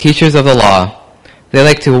teachers of the law. They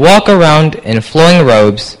like to walk around in flowing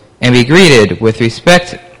robes and be greeted with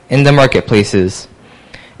respect in the marketplaces,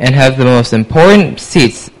 and have the most important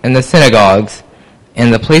seats in the synagogues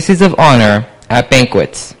and the places of honor at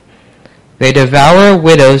banquets. They devour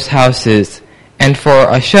widows' houses and for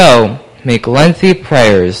a show make lengthy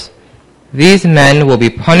prayers. These men will be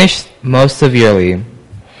punished most severely.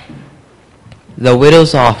 The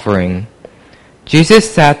widow's offering.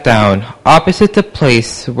 Jesus sat down opposite the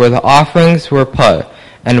place where the offerings were put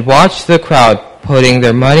and watched the crowd putting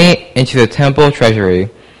their money into the temple treasury.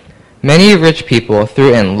 Many rich people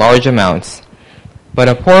threw in large amounts, but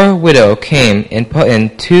a poor widow came and put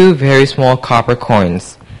in 2 very small copper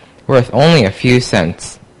coins, worth only a few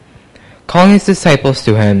cents. Calling his disciples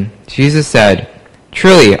to him, Jesus said,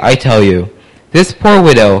 "Truly, I tell you, this poor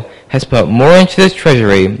widow has put more into this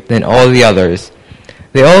treasury than all the others.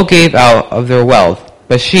 They all gave out of their wealth,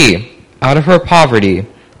 but she, out of her poverty,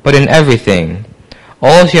 put in everything,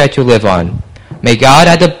 all she had to live on." May God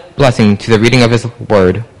add a blessing to the reading of his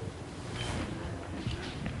word.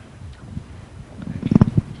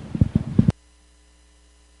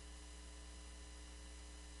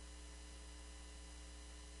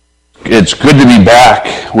 It's good to be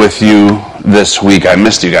back with you this week. I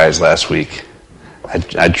missed you guys last week.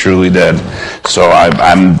 I truly did. So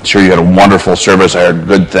I'm sure you had a wonderful service. I heard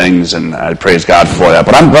good things, and I praise God for that.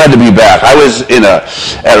 But I'm glad to be back. I was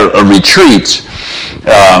at a retreat,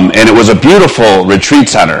 and it was a beautiful retreat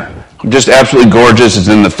center. Just absolutely gorgeous. It's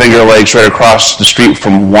in the Finger Lakes, right across the street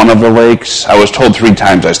from one of the lakes. I was told 3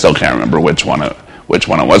 times. I still can't remember which one it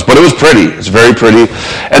was. But it was pretty. It's very pretty.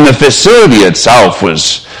 And the facility itself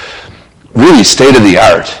was really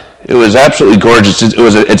state-of-the-art. It was absolutely gorgeous.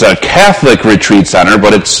 It's a Catholic retreat center,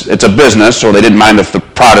 but it's a business, so they didn't mind if the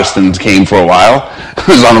Protestants came for a while,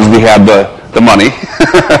 as long as we had the money.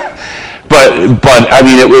 But I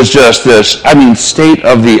mean, it was just this,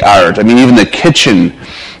 state-of-the-art. I mean, even the kitchen,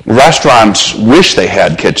 restaurants wish they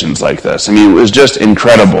had kitchens like this. I mean, it was just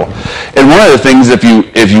incredible. And one of the things, if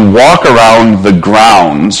you walk around the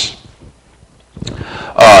grounds,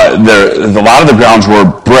 a lot of the grounds were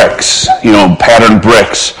bricks, patterned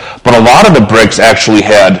bricks, but a lot of the bricks actually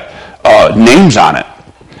had names on it.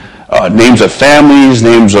 Names of families,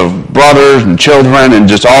 names of brothers and children, and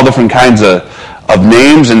just all different kinds of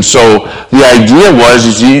names. And so the idea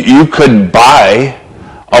was you could buy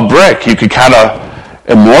a brick. You could kind of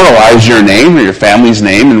immortalize your name or your family's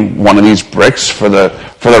name in one of these bricks for the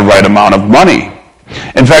right amount of money.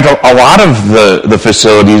 In fact, a lot of the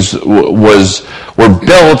facilities were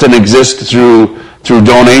built and exist through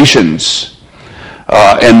donations.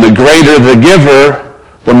 And the greater the giver,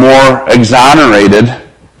 the more exonerated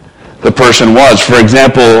the person was. For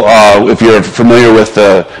example, if you're familiar with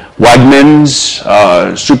the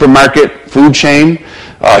Wegmans supermarket food chain,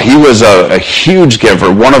 he was a huge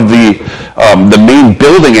giver. One of the main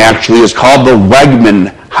building actually is called the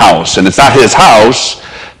Wegman House, and it's not his house,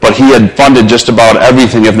 but he had funded just about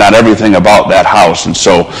everything, if not everything, about that house. And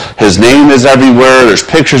so his name is everywhere. There's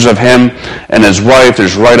pictures of him and his wife.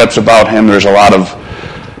 There's write-ups about him. There's a lot of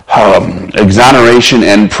exoneration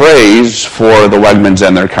and praise for the Wegmans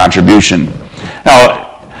and their contribution. Now,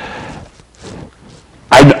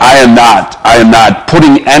 I am not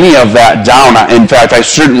putting any of that down. In fact, I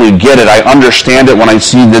certainly get it. I understand it when I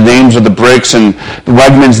see the names of the bricks and the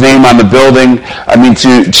Wegman's name on the building. I mean,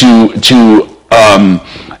 to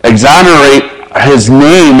exonerate his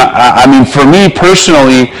name, for me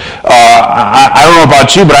personally, I don't know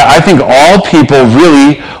about you, but I think all people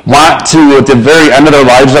really want to, at the very end of their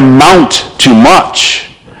lives, amount to much.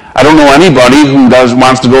 I don't know anybody who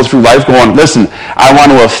wants to go through life going, listen, I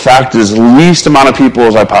want to affect as least amount of people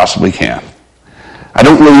as I possibly can. I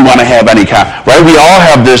don't really want to have any kind, right? We all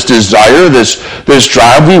have this desire, this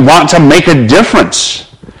drive. We want to make a difference.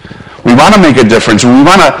 We want to make a difference. We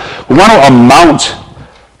want to amount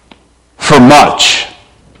for much.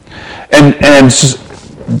 And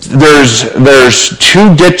there's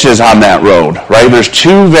 2 ditches on that road, right? There's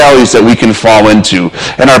 2 valleys that we can fall into.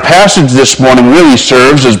 And our passage this morning really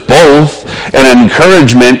serves as both an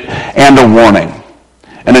encouragement and a warning.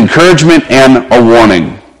 An encouragement and a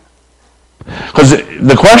warning. Because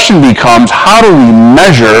the question becomes, how do we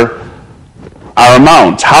measure our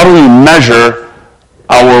amount? How do we measure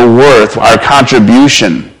our worth, our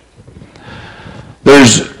contribution?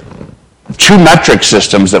 There's 2 metric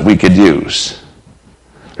systems that we could use.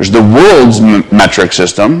 There's the world's metric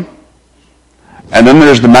system, and then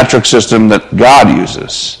there's the metric system that God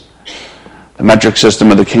uses. The metric system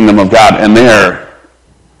of the kingdom of God, and they're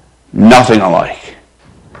nothing alike.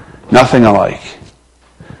 Nothing alike.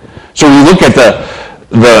 So when you look at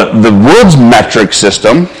the world's metric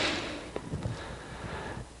system,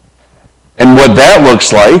 and what that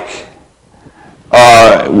looks like,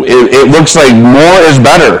 it looks like more is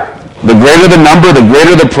better. The greater the number, the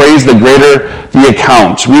greater the praise, the greater the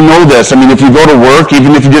account. We know this. I mean, if you go to work,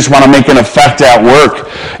 even if you just want to make an effect at work,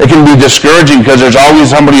 it can be discouraging because there's always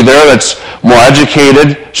somebody there that's more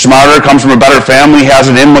educated, smarter, comes from a better family, has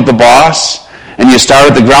it in with the boss. And you start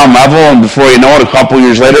at the ground level, and before you know it, a few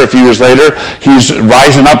years later, he's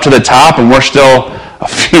rising up to the top, and we're still a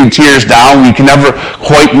few tiers down. We can never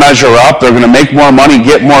quite measure up. They're going to make more money,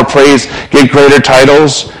 get more praise, get greater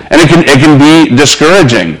titles. And it can be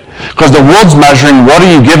discouraging. Because the world's measuring, what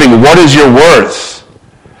are you giving? What is your worth?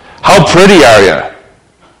 How pretty are you?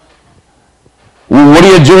 What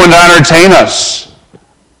are you doing to entertain us?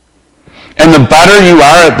 And the better you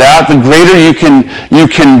are at that, the greater you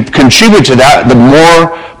can contribute to that, the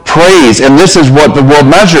more praise. And this is what the world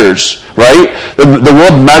measures, right? The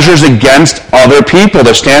world measures against other people.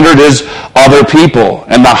 The standard is other people.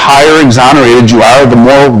 And the higher exonerated you are, the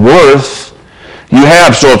more worth you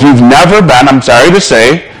have. So if you've never been, I'm sorry to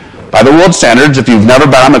say, by the world standards, if you've never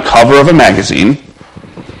been on the cover of a magazine,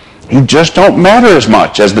 you just don't matter as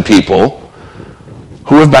much as the people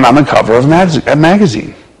who have been on the cover of a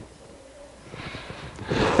magazine.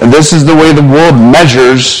 And this is the way the world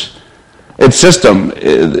measures its system.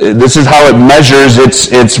 This is how it measures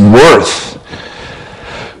its worth.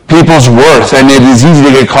 People's worth. And it is easy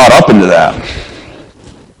to get caught up into that.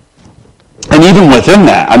 And even within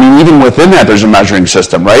that, there's a measuring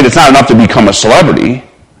system, right? It's not enough to become a celebrity.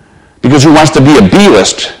 Because who wants to be a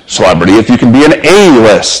B-list celebrity if you can be an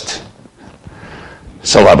A-list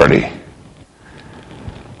celebrity?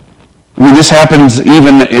 I mean, this happens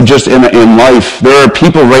even just in life. There are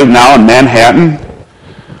people right now in Manhattan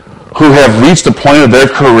who have reached a point of their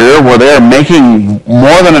career where they are making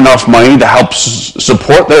more than enough money to help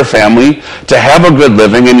support their family, to have a good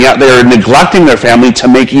living, and yet they are neglecting their family to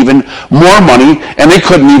make even more money, and they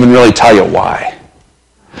couldn't even really tell you why.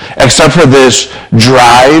 Except for this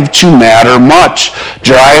drive to matter much,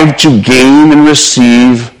 drive to gain and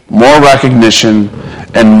receive more recognition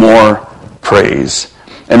and more praise.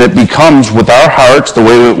 And it becomes, with our hearts, the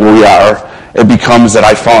way that we are, it becomes that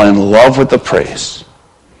I fall in love with the praise.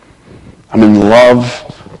 I'm in love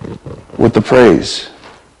with the praise.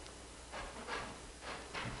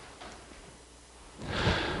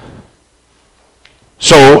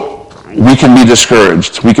 So, we can be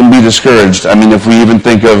discouraged. We can be discouraged. I mean, if we even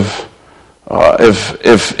think of,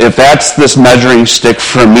 if that's this measuring stick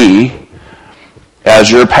for me as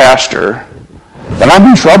your pastor, then I'm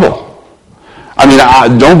in trouble. I mean,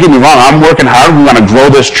 don't get me wrong. I'm working hard. We want to grow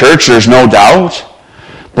this church. There's no doubt.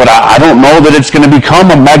 But I don't know that it's going to become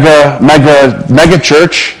a mega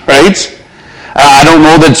church, right? I don't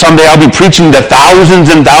know that someday I'll be preaching to thousands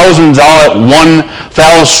and thousands all at one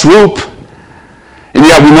fell swoop. And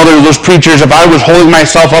yet we know there are those preachers, if I was holding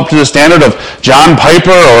myself up to the standard of John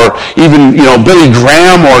Piper or even, Billy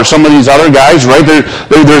Graham or some of these other guys, right?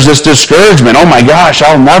 There's this discouragement. Oh my gosh,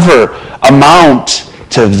 I'll never amount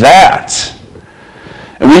to that.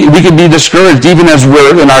 And we can be discouraged even as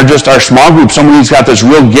we're in our small group. Somebody's got this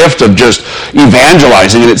real gift of just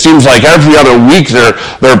evangelizing, and it seems like every other week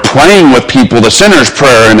they're praying with people, the sinner's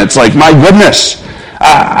prayer, and it's like, my goodness.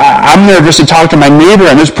 I'm nervous to talk to my neighbor,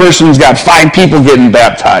 and this person's got 5 people getting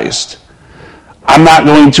baptized. I'm not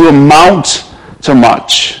going to amount to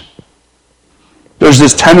much. There's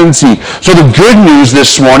this tendency. So the good news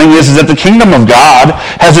this morning is that the kingdom of God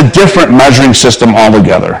has a different measuring system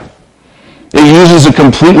altogether. It uses a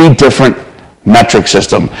completely different metric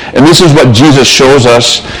system. And this is what Jesus shows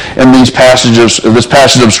us in this passage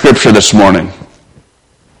of Scripture this morning.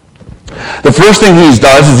 The first thing he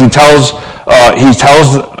does is he tells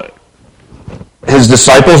his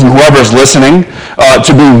disciples and whoever's listening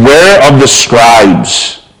to beware of the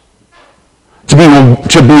scribes. To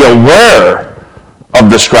be aware of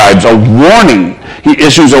the scribes. A warning. He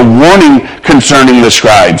issues a warning concerning the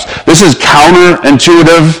scribes. This is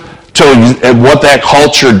counterintuitive to what that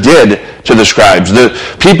culture did to the scribes. The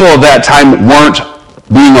people of that time weren't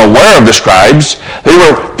being aware of the scribes. They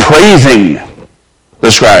were praising the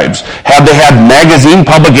scribes. Had they had magazine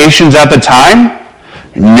publications at the time?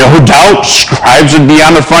 No doubt scribes would be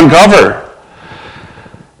on the front cover.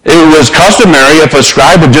 It was customary if a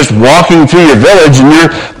scribe was just walking through your village and you're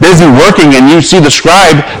busy working and you see the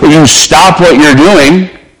scribe, that you stop what you're doing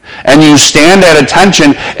and you stand at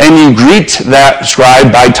attention and you greet that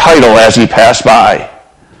scribe by title as he passed by.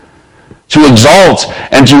 To exalt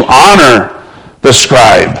and to honor the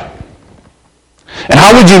scribe. And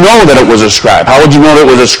how would you know that it was a scribe? How would you know that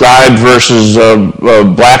it was a scribe versus a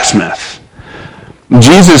blacksmith?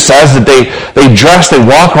 Jesus says that they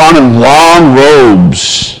walk around in long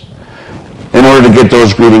robes in order to get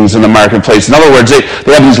those greetings in the marketplace. In other words, they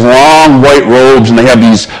have these long white robes, and they have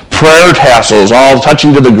these prayer tassels all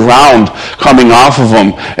touching to the ground coming off of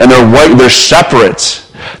them, and they're white, they're separate.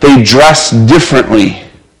 They dress differently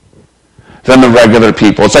than the regular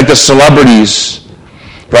people. It's like the celebrities,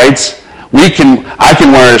 right? I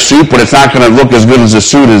can wear a suit, but it's not going to look as good as a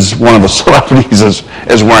suit as one of the celebrities is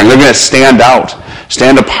wearing. They're going to stand out,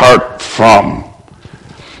 stand apart from.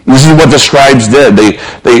 This is what the scribes did.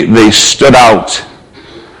 They stood out.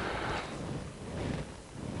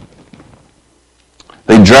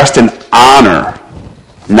 They dressed in honor,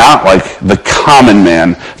 not like the common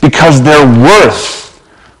man, because their worth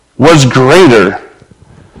was greater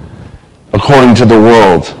according to the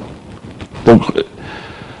world.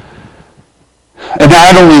 And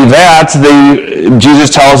not only that, Jesus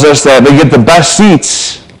tells us that they get the best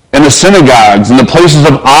seats in the synagogues and the places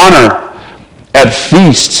of honor at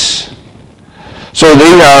feasts. So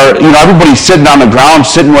they are, everybody's sitting on the ground,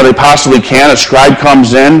 sitting where they possibly can. A scribe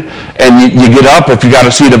comes in, and you get up if you got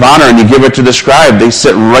a seat of honor, and you give it to the scribe. They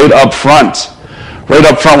sit right up front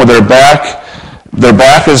with their back. Their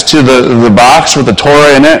back is to the box with the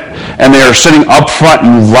Torah in it, and they are sitting up front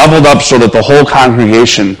and leveled up so that the whole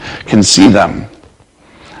congregation can see them.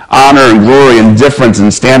 Honor and glory and difference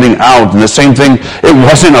and standing out. And the same thing, it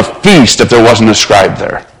wasn't a feast if there wasn't a scribe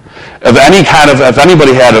there. If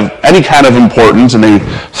anybody had any kind of importance and they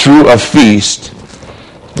threw a feast,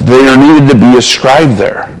 there needed to be a scribe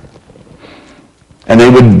there. And they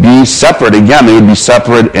would be separate. Again, they would be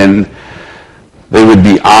separate, and they would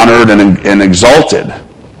be honored and exalted.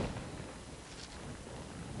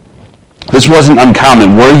 This wasn't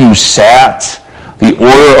uncommon. Where you sat, the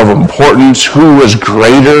order of importance, who was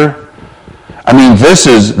greater. I mean, this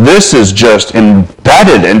is just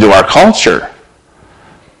embedded into our culture.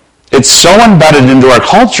 It's so embedded into our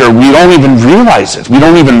culture, we don't even realize it. We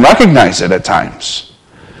don't even recognize it at times.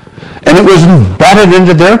 And it was embedded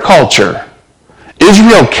into their culture.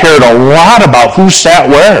 Israel cared a lot about who sat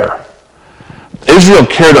where. Israel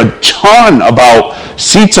cared a ton about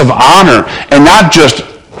seats of honor, and not just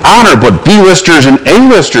honor, but B-listers and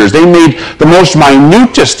A-listers. They made the most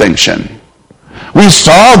minute distinction. We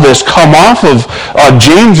saw this come off of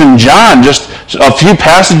James and John just a few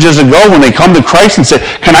passages ago when they come to Christ and say,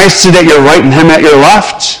 "Can I sit at your right and him at your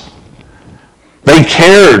left?" They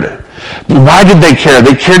cared. Why did they care?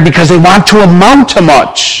 They cared because they want to amount to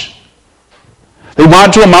much. They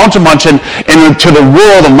want to amount to much, and to the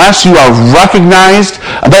world, unless you are recognized,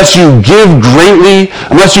 unless you give greatly,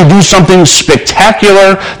 unless you do something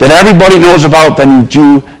spectacular that everybody knows about, then you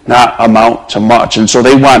do not amount to much. And so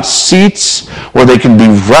they want seats where they can be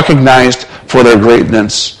recognized for their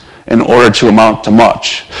greatness in order to amount to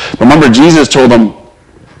much. Remember, Jesus told them,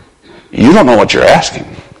 you don't know what you're asking.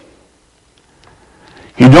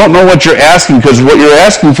 You don't know what you're asking, because what you're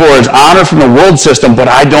asking for is honor from the world system, but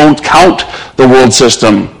I don't count the world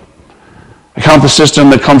system. I count the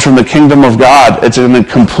system that comes from the kingdom of God. It's in a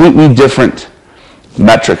completely different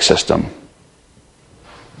metric system.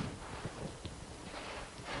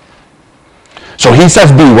 So he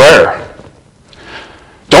says, beware.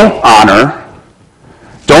 Don't honor.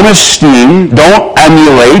 Don't esteem. Don't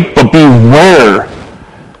emulate, but beware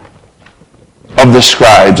of the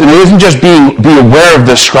scribes. And it isn't just be aware of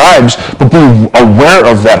the scribes, but be aware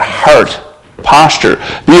of that heart posture.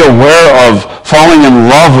 Be aware of falling in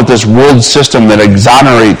love with this world system that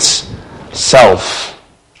exonerates self.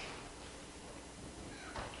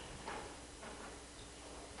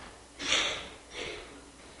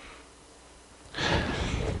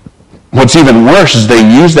 What's even worse is they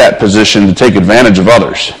use that position to take advantage of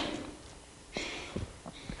others.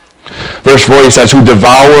 Verse 40 says, who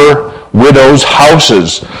devour widows'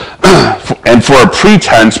 houses, and for a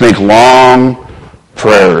pretense make long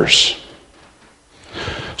prayers.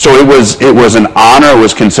 So it was an honor, it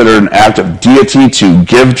was considered an act of deity to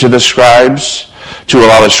give to the scribes, to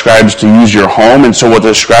allow the scribes to use your home. And so what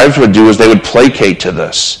the scribes would do is they would placate to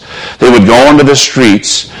this. They would go into the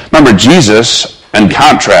streets. Remember, Jesus, in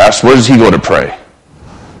contrast, where does he go to pray?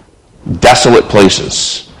 Desolate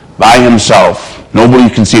places, by himself.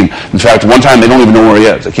 Nobody can see him. In fact, one time they don't even know where he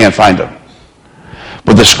is. They can't find him.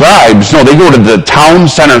 But the scribes, no, they go to the town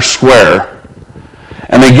center square,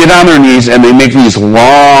 and they get on their knees and they make these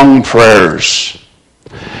long prayers.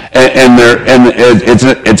 And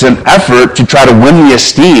it's an effort to try to win the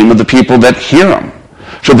esteem of the people that hear them,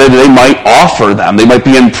 so that they might offer them. They might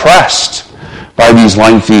be impressed by these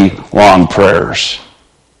lengthy, long prayers.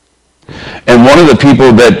 And one of the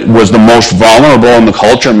people that was the most vulnerable in the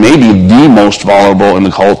culture, maybe the most vulnerable in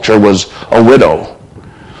the culture, was a widow.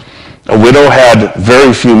 A widow had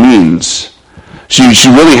very few means. She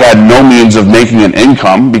really had no means of making an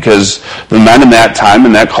income because the men in that time,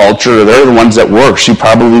 in that culture, they're the ones that work. She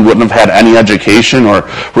probably wouldn't have had any education or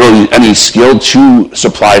really any skill to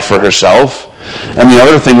supply for herself. And the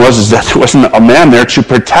other thing was that there wasn't a man there to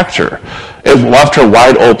protect her. It left her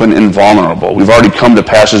wide open and vulnerable. We've already come to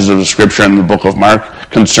passages of the scripture in the book of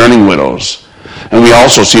Mark concerning widows. And we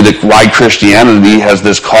also see that why Christianity has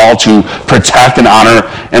this call to protect and honor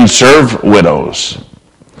and serve widows.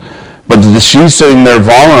 But she's sitting there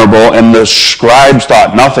vulnerable, and the scribes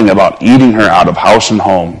thought nothing about eating her out of house and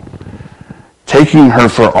home, taking her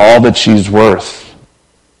for all that she's worth.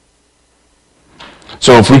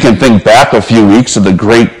 So if we can think back a few weeks of the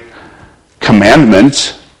great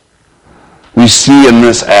commandment, we see in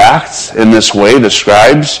this act, in this way, the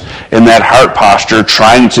scribes, in that heart posture,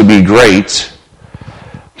 trying to be great,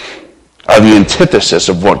 are the antithesis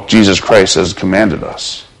of what Jesus Christ has commanded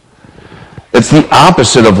us. It's the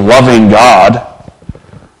opposite of loving God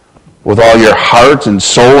with all your heart and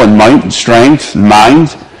soul and might and strength and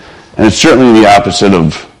mind. And it's certainly the opposite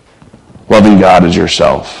of loving God as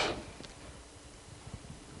yourself.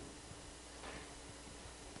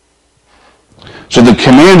 So the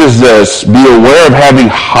command is this: be aware of having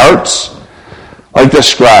hearts like the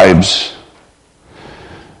scribes.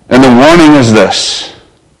 And the warning is this: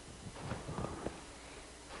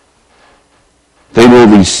 they will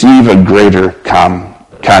receive a greater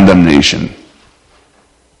condemnation.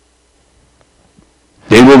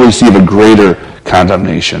 They will receive a greater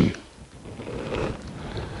condemnation.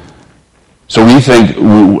 So we think,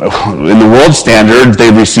 in the world standard,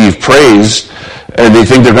 they receive praise, and they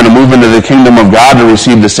think they're going to move into the kingdom of God to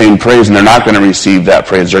receive the same praise, and they're not going to receive that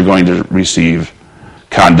praise. They're going to receive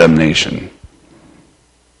condemnation.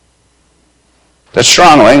 That's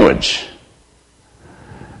strong language.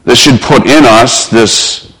 This should put in us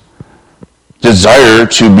this desire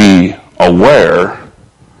to be aware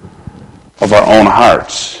of our own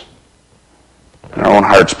hearts and our own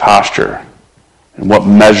heart's posture and what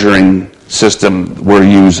measuring system we're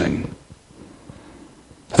using.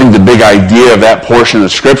 I think the big idea of that portion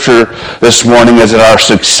of Scripture this morning is that our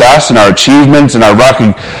success and our achievements and our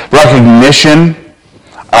recognition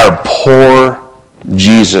are poor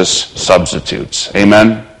Jesus substitutes.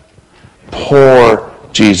 Amen? Poor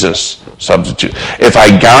Jesus substitute. If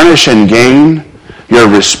I garnish and gain your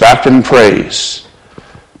respect and praise,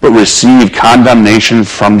 but receive condemnation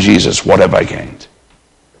from Jesus, what have I gained?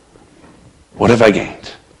 What have I gained?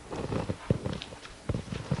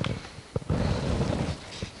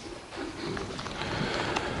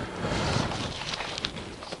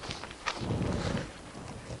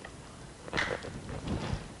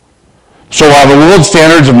 So while the world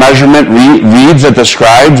standards of measurement reads that the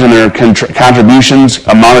scribes and their contributions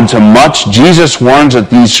amounted to much, Jesus warns that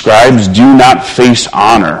these scribes do not face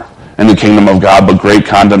honor in the kingdom of God, but great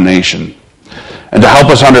condemnation. And to help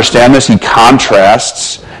us understand this, he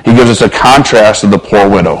gives us a contrast of the poor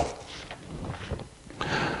widow.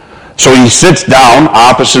 So he sits down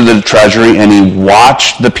opposite the treasury and he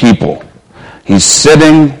watched the people. He's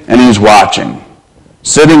sitting and he's watching.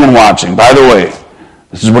 Sitting and watching. By the way,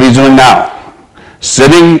 this is what he's doing now.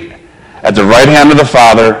 Sitting at the right hand of the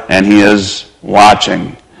Father, and he is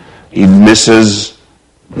watching. He misses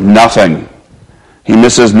nothing. He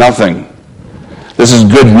misses nothing. This is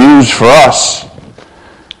good news for us.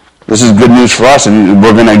 This is good news for us, and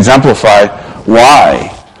we're going to exemplify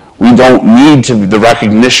why. We don't need the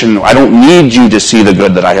recognition. I don't need you to see the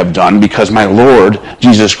good that I have done because my Lord,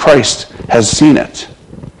 Jesus Christ, has seen it.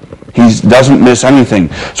 He doesn't miss anything.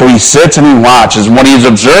 So he sits and he watches. And what he's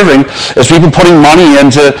observing is people putting money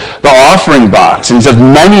into the offering box. And he says,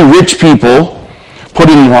 many rich people put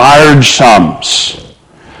in large sums.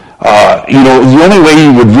 The only way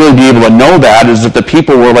you would really be able to know that is if the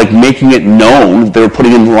people were making it known that they were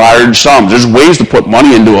putting in large sums. There's ways to put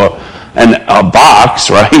money into a box,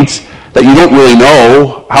 right, that you don't really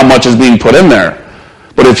know how much is being put in there.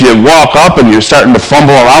 But if you walk up and you're starting to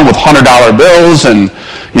fumble around with $100 bills and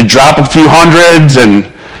you drop a few hundreds and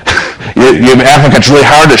you act like it's really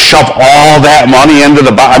hard to shove all that money into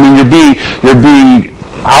the box. I mean, you're being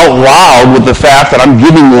out loud with the fact that I'm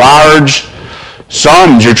giving large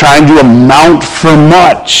sums. You're trying to amount for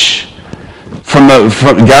much,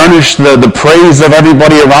 garnish the praise of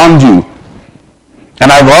everybody around you.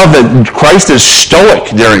 And I love that Christ is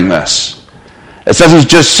stoic during this. It says he's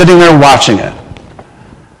just sitting there watching it.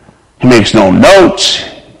 He makes no notes.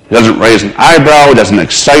 He doesn't raise an eyebrow. It doesn't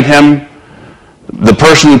excite him. The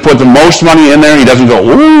person who put the most money in there, he doesn't go,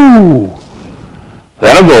 ooh,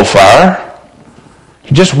 that'll go far.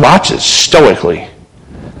 He just watches stoically.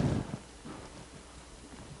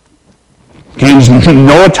 Gains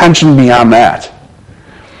no attention beyond that.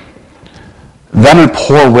 Then a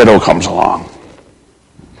poor widow comes along.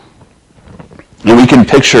 And we can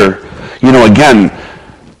picture, again,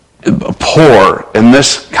 poor in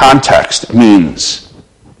this context means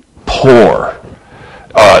poor.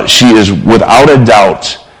 She is without a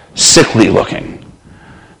doubt sickly looking.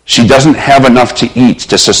 She doesn't have enough to eat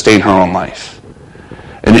to sustain her own life.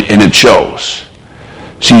 And it shows.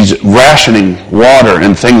 She's rationing water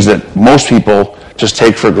and things that most people just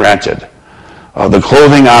take for granted. The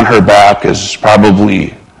clothing on her back is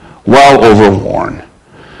probably well overworn.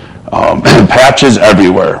 Patches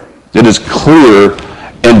everywhere. It is clear,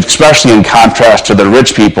 and especially in contrast to the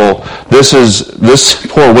rich people, this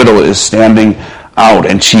poor widow is standing out,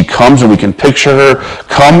 and she comes, and we can picture her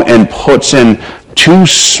come and puts in 2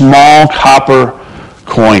 small copper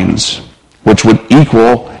coins, which would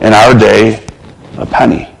equal in our day a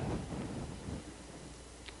penny.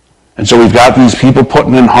 And so we've got these people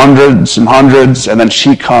putting in hundreds and hundreds, and then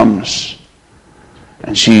she comes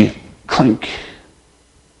and she clink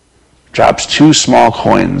drops 2 small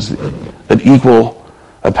coins that equal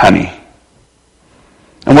a penny.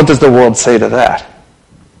 And what does the world say to that?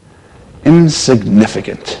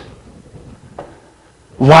 Insignificant.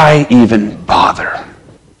 Why even bother?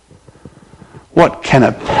 What can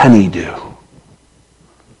a penny do?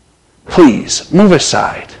 Please, move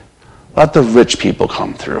aside. Let the rich people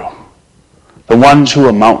come through. The ones who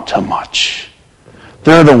amount to much.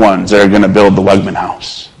 They're the ones that are going to build the Wegman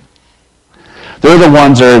house. They're the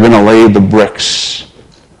ones that are going to lay the bricks.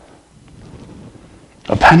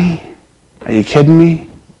 A penny? Are you kidding me?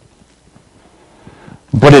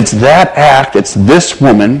 But it's that act, it's this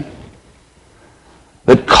woman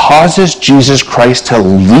that causes Jesus Christ to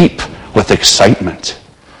leap with excitement.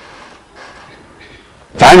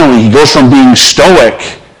 Finally, he goes from being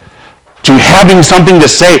stoic to having something to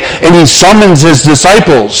say, and he summons his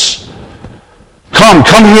disciples.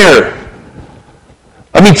 Come here.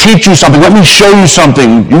 Let me teach you something. Let me show you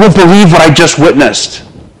something. You won't believe what I just witnessed.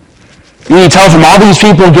 And he tells them all these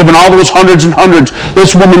people have given all those hundreds and hundreds.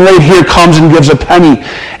 This woman right here comes and gives a penny.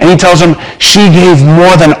 And he tells them she gave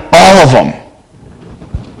more than all of them.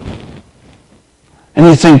 And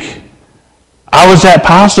you think, how is that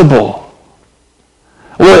possible?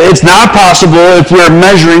 Well, it's not possible if we're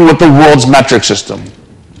measuring with the world's metric system.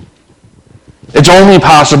 It's only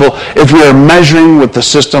possible if we are measuring with the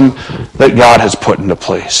system that God has put into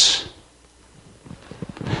place.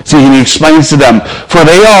 See, he explains to them, for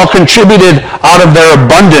they all contributed out of their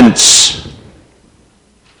abundance.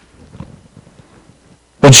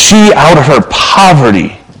 But she, out of her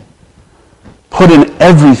poverty, put in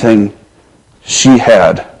everything she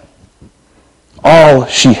had, all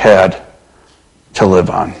she had to live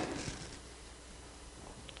on.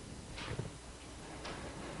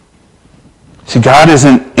 See, God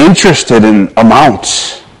isn't interested in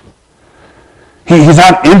amounts. He's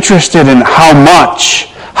not interested in how much,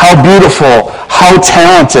 how beautiful, how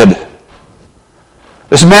talented.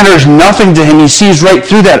 This matters nothing to him. He sees right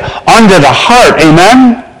through that, under the heart.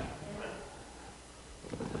 Amen?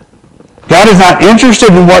 God is not interested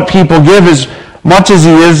in what people give as much as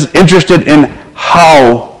he is interested in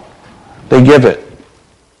how they give it.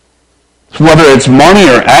 Whether it's money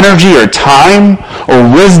or energy or time or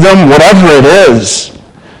wisdom, whatever it is.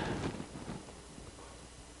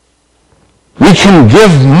 We can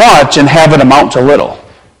give much and have it amount to little.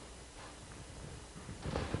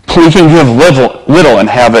 We can give little and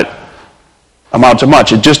have it amount to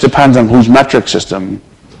much. It just depends on whose metric system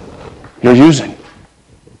you're using.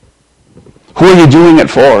 Who are you doing it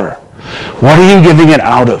for? What are you giving it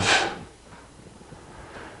out of?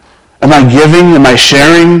 Am I giving? Am I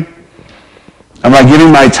sharing? Am I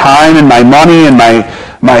giving my time and my money and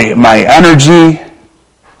my energy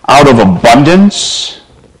out of abundance?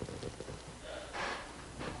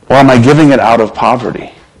 Or am I giving it out of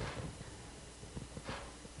poverty?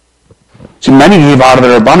 See, many gave out of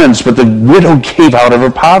their abundance, but the widow gave out of her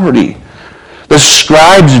poverty. The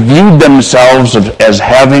scribes viewed themselves as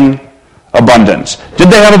having abundance. Did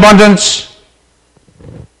they have abundance?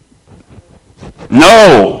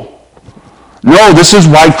 No. No, this is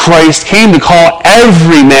why Christ came, to call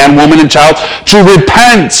every man, woman, and child to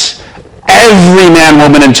repent. Every man,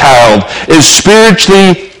 woman, and child is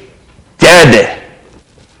spiritually dead,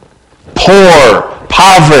 poor,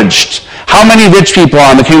 impoverished. How many rich people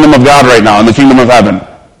are in the kingdom of God right now, in the kingdom of heaven?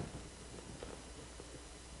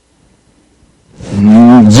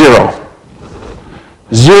 Zero.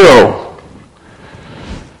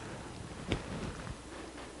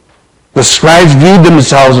 The scribes viewed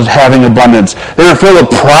themselves as having abundance. They were full of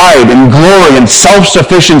pride and glory and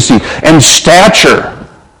self-sufficiency and stature.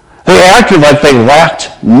 They acted like they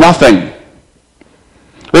lacked nothing.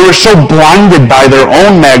 They were so blinded by their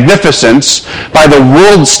own magnificence, by the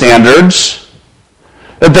world standards,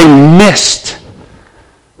 that they missed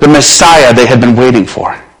the Messiah they had been waiting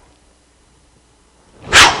for.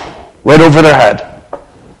 Right over their head.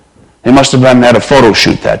 They must have been at a photo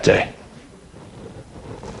shoot that day.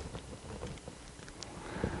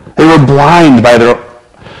 They were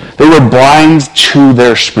blind to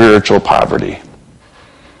their spiritual poverty.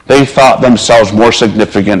 They thought themselves more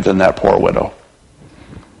significant than that poor widow.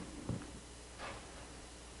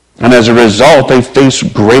 And as a result, they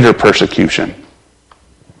faced greater persecution.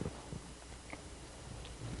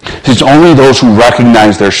 It's only those who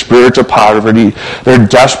recognize their spiritual poverty, their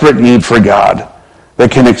desperate need for God,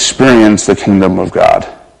 that can experience the kingdom of God.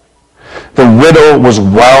 The widow was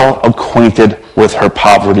well acquainted with her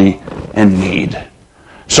poverty and need.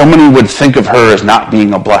 So many would think of her as not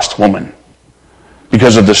being a blessed woman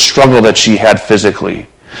because of the struggle that she had physically.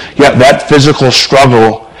 Yet that physical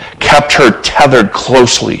struggle kept her tethered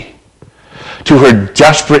closely to her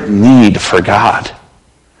desperate need for God.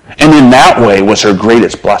 And in that way was her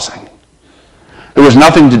greatest blessing. There was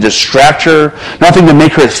nothing to distract her, nothing to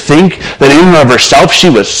make her think that in and of herself she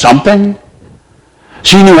was something.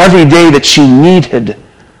 She knew every day that she needed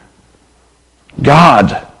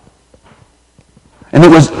God. And it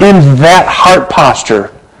was in that heart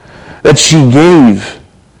posture that she gave.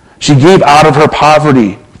 She gave out of her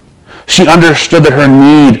poverty. She understood that her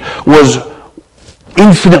need was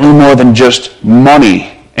infinitely more than just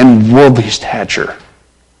money and worldly stature.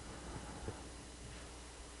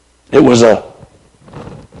 Her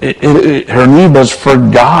need was for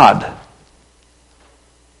God.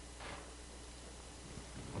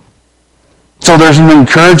 So there's an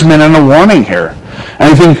encouragement and a warning here. And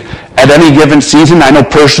I think at any given season, I know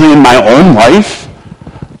personally in my own life,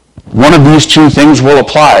 one of these two things will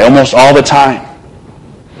apply almost all the time.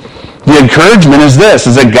 The encouragement is this,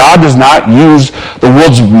 is that God does not use the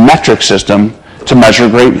world's metric system to measure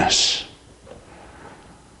greatness.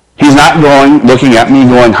 He's not looking at me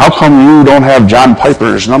going, how come you don't have John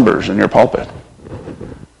Piper's numbers in your pulpit?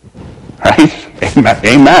 Right?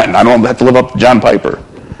 Amen. I don't have to live up to John Piper.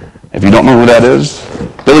 If you don't know who that is,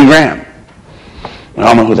 Billy Graham. I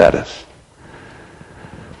don't know who that is.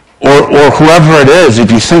 Or whoever it is,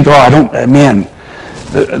 if you think, I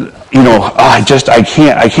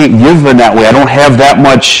can't give in that way. I don't have that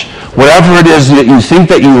much. Whatever it is that you think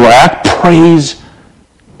that you lack, praise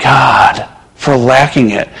God for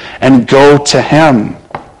lacking it and go to Him.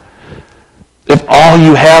 If all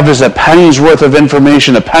you have is a penny's worth of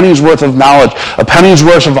information, a penny's worth of knowledge, a penny's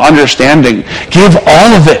worth of understanding, give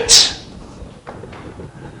all of it.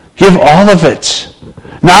 Give all of it.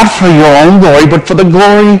 Not for your own glory, but for the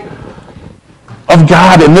glory of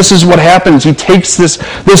God. And this is what happens. He takes this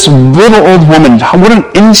little old woman. What an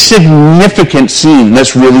insignificant scene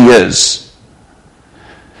this really is.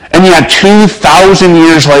 And yet 2,000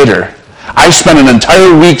 years later, I spent an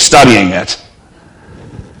entire week studying it.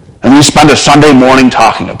 And we spent a Sunday morning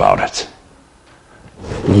talking about it.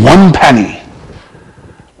 One penny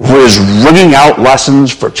was ringing out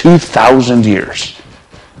lessons for 2,000 years.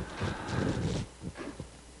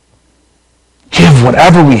 Give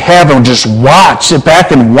whatever we have and just watch. Sit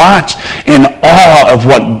back and watch in awe of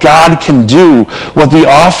what God can do with the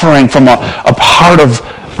offering from a heart of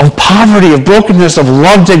poverty, of brokenness, of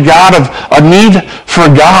love to God, of a need for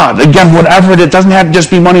God. Again, whatever it doesn't have to just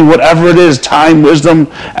be money, whatever it is, time, wisdom,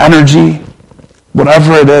 energy,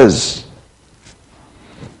 whatever it is.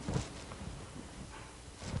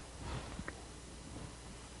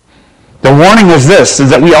 The warning is this, is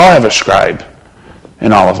that we all have a scribe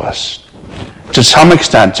in all of us. To some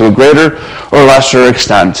extent, to a greater or lesser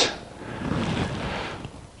extent.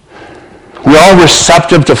 We're all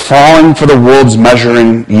receptive to falling for the world's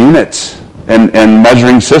measuring units and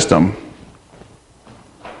measuring system.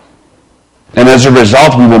 And as a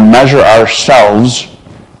result, we will measure ourselves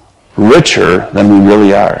richer than we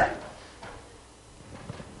really are.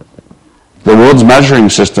 The world's measuring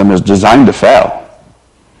system is designed to fail.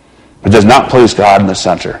 It does not place God in the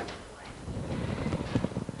center.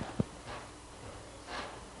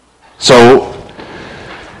 So,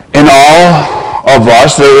 in all of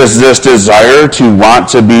us, there is this desire to want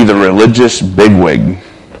to be the religious bigwig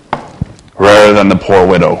rather than the poor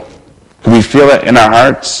widow. Can we feel it in our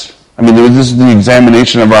hearts? I mean, this is the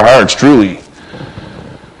examination of our hearts, truly.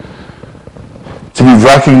 To be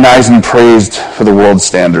recognized and praised for the world's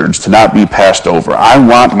standards, to not be passed over. I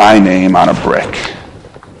want my name on a brick.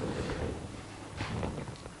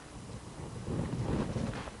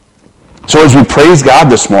 So as we praise God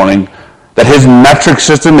this morning, that His metric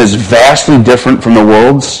system is vastly different from the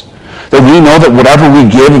world's, That we know that whatever we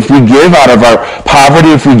give, if we give out of our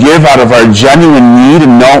poverty, if we give out of our genuine need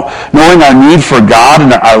and knowing our need for God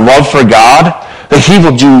and our love for God, that he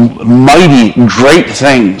will do mighty, great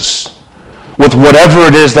things with whatever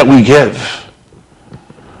it is that we give.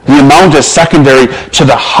 The amount is secondary to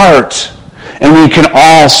the heart, and we can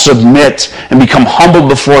all submit and become humble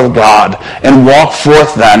before God and walk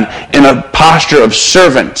forth then in a posture of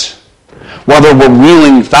servant, whether we're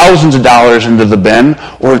wheeling thousands of dollars into the bin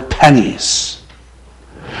or pennies.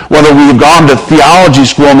 Whether we've gone to theology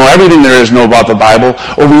school and know everything there is to know about the Bible,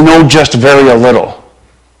 or we know just very little.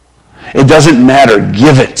 It doesn't matter.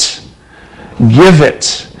 Give it. Give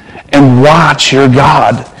it. And watch your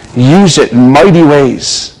God use it in mighty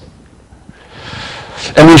ways.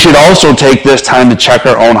 And we should also take this time to check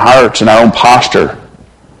our own hearts and our own posture.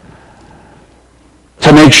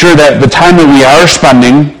 To make sure that the time that we are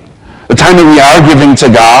spending, the time that we are giving to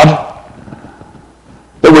God,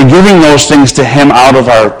 that we're giving those things to him out of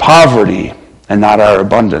our poverty and not our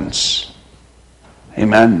abundance.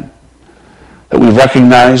 Amen. That we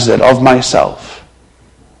recognize that of myself,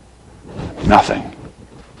 nothing.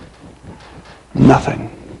 Nothing.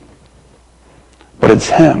 But it's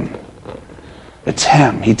him. It's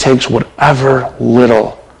him. He takes whatever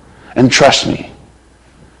little. And trust me,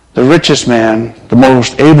 the richest man, the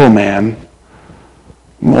most able man,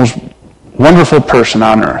 most wonderful person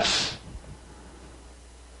on earth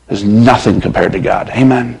is nothing compared to God.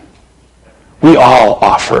 Amen. We all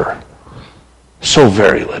offer so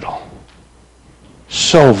very little.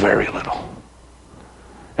 So very little.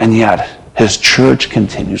 And yet, his church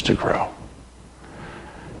continues to grow.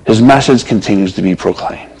 His message continues to be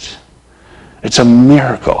proclaimed. It's a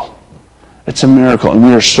miracle. It's a miracle. And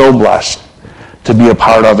we are so blessed to be a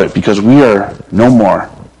part of it because we are no more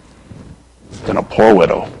than a poor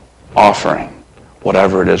widow offering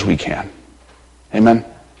whatever it is we can. Amen.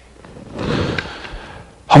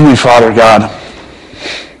 Heavenly Father God,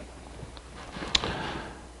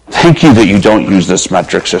 thank you that you don't use this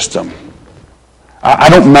metric system. I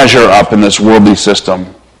don't measure up in this worldly system.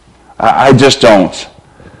 I just don't.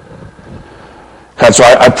 God, so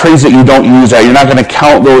I praise that you don't use that. You're not going to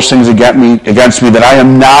count those things against me, that I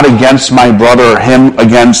am not against my brother or him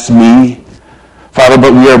against me. Father,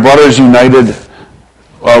 but we are brothers united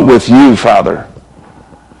with you, Father.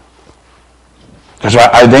 Because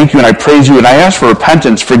I thank you and I praise you and I ask for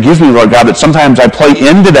repentance. Forgive me, Lord God, that sometimes I play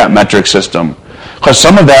into that metric system. Because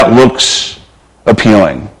some of that looks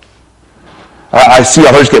appealing. I see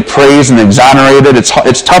others get praised and exonerated.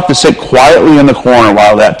 It's tough to sit quietly in the corner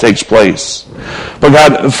while that takes place. But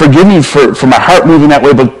God, forgive me for my heart moving that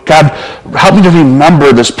way. But God, help me to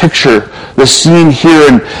remember this picture, this scene here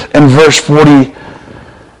in verse 40,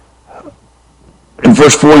 in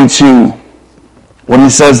verse 42, when he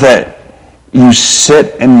says that you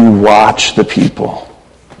sit and you watch the people.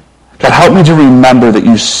 God, help me to remember that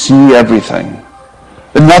you see everything,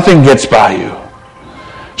 that nothing gets by you.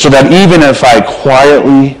 So that even if I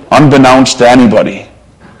quietly, unbeknownst to anybody,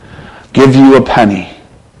 give you a penny,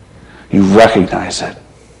 you recognize it.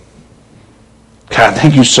 God,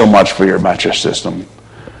 thank you so much for your metric system.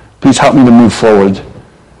 Please help me to move forward,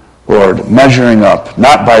 Lord, measuring up,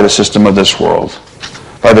 not by the system of this world,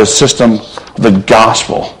 by the system of the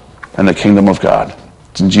gospel and the kingdom of God.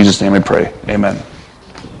 It's in Jesus' name I pray. Amen.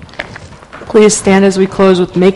 Please stand as we close with Make